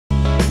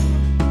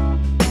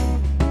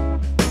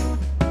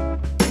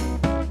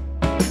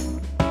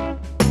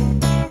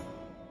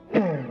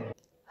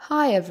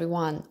Hi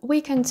everyone! We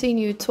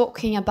continue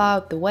talking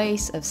about the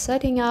ways of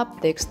setting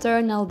up the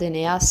external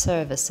DNS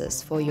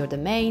services for your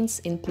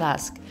domains in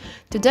Plesk.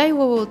 Today we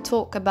will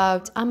talk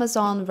about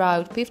Amazon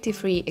Route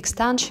 53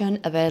 extension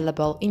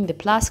available in the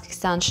Plesk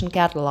extension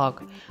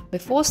catalog.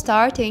 Before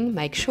starting,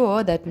 make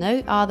sure that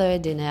no other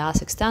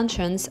DNS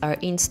extensions are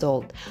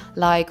installed,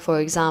 like for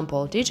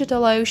example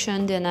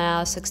DigitalOcean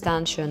DNS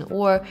extension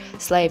or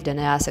Slave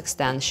DNS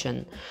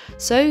extension,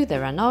 so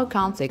there are no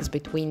conflicts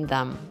between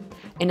them.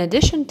 In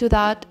addition to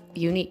that,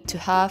 you need to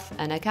have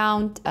an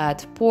account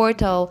at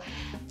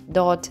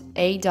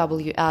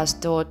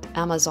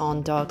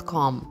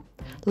portal.aws.amazon.com.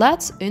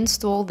 Let's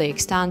install the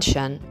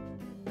extension.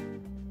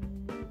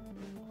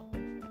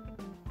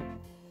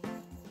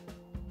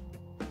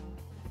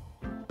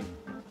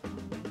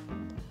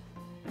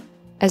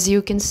 As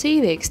you can see,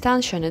 the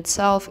extension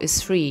itself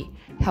is free.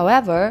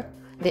 However,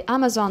 the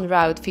Amazon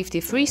Route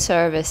 53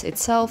 service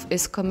itself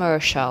is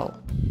commercial.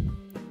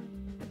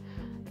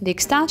 The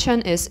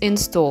extension is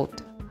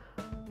installed.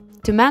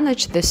 To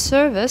manage this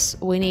service,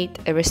 we need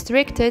a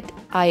restricted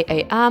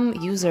IAM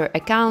user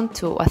account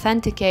to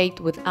authenticate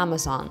with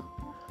Amazon.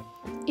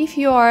 If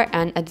you are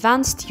an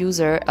advanced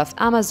user of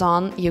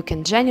Amazon, you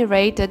can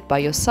generate it by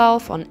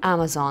yourself on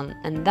Amazon,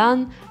 and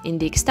then in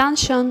the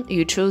extension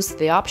you choose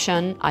the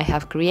option "I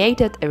have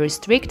created a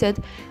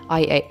restricted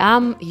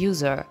IAM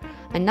user."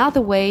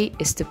 Another way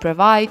is to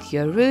provide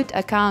your root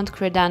account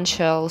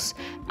credentials,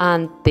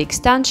 and the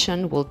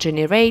extension will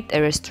generate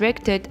a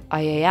restricted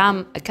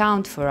IAM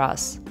account for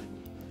us.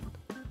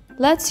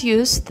 Let's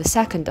use the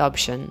second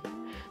option.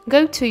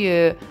 Go to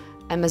your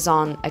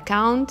Amazon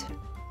account,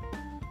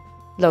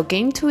 log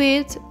into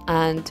it,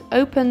 and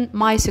open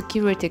My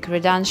Security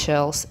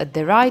Credentials at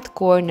the right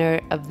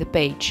corner of the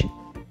page.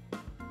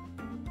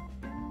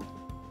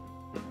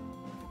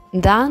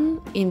 Then,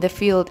 in the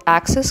field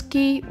Access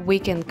Key, we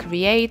can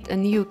create a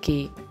new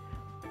key.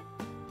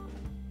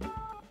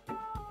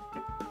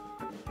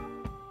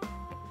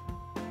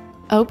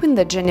 Open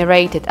the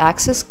generated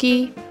access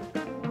key.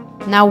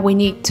 Now we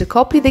need to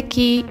copy the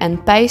key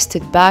and paste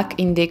it back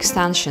in the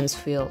extensions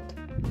field.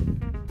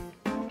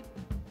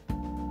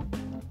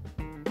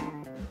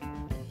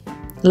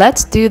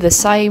 Let's do the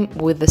same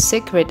with the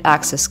secret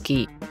access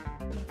key.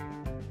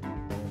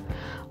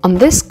 On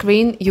this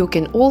screen you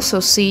can also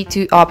see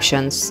two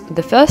options.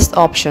 The first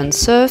option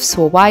serves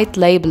for white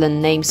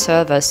labeling name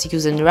service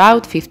using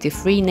Route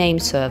 53 name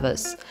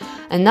service.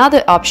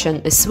 Another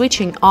option is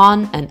switching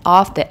on and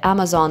off the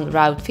Amazon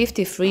Route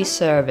 53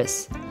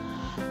 service.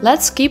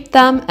 Let's skip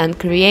them and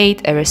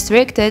create a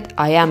restricted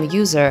IAM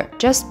user.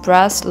 Just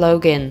press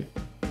Login.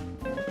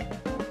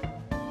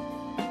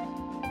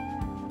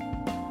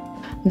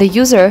 The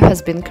user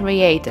has been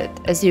created.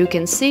 As you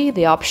can see,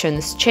 the option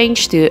is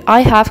changed to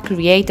 "I have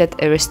created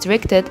a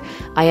restricted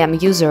IAM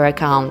user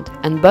account",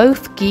 and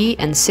both key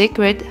and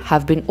secret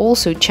have been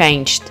also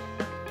changed.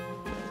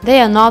 They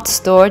are not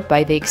stored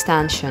by the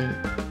extension.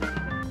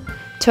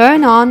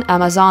 Turn on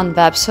Amazon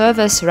Web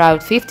Service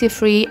Route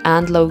 53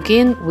 and log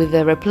in with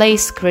the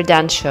replaced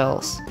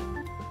credentials.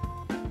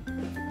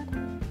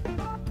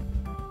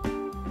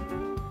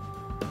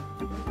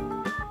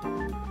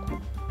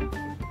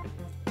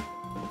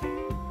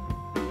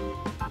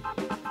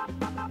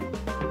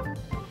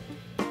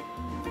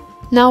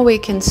 Now we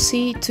can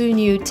see two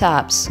new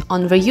tabs.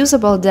 On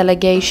Reusable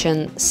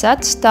Delegation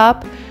Sets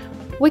tab,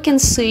 we can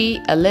see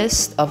a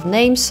list of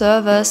name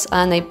servers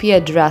and IP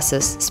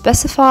addresses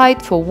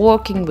specified for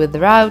working with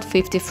Route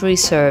 53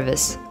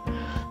 service.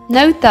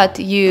 Note that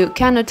you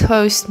cannot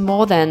host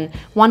more than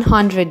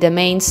 100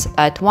 domains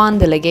at one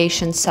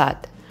delegation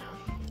set.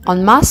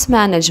 On Mass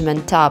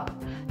Management tab,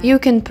 you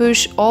can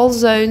push all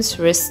zones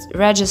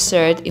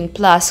registered in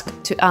Plesk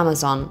to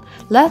Amazon.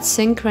 Let's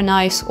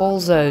synchronize all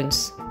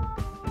zones.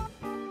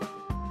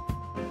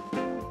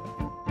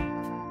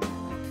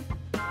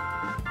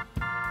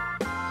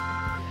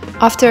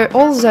 After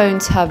all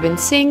zones have been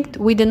synced,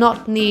 we do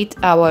not need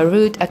our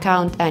root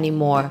account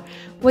anymore.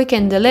 We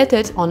can delete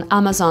it on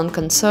Amazon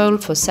console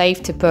for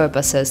safety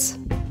purposes.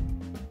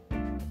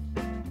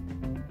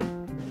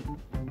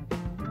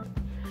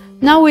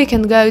 Now we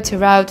can go to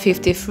Route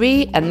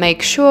 53 and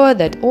make sure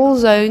that all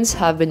zones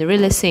have been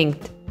really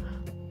synced.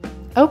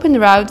 Open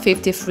Route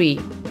 53.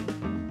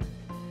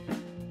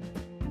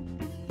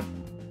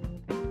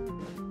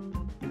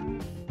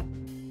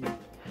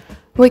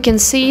 We can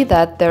see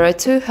that there are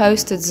two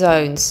hosted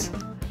zones.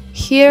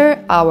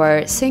 Here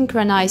our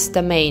synchronized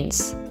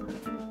domains.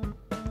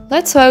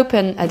 Let's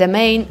open a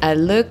domain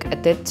and look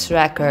at its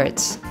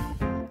records.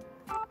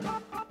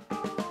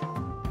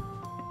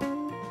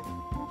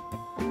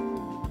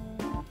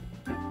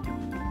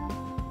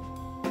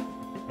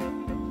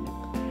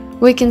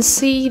 We can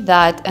see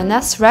that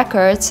NS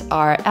records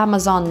are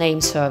Amazon name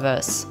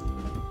servers.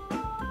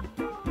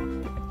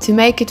 To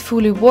make it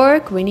fully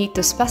work, we need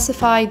to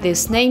specify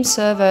these name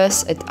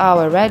servers at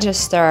our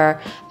register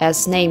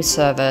as name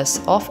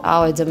servers of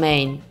our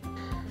domain.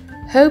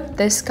 Hope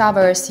this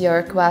covers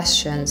your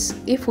questions.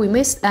 If we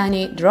missed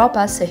any, drop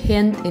us a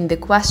hint in the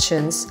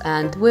questions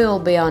and we'll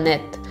be on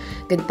it.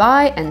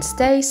 Goodbye and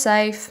stay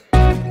safe!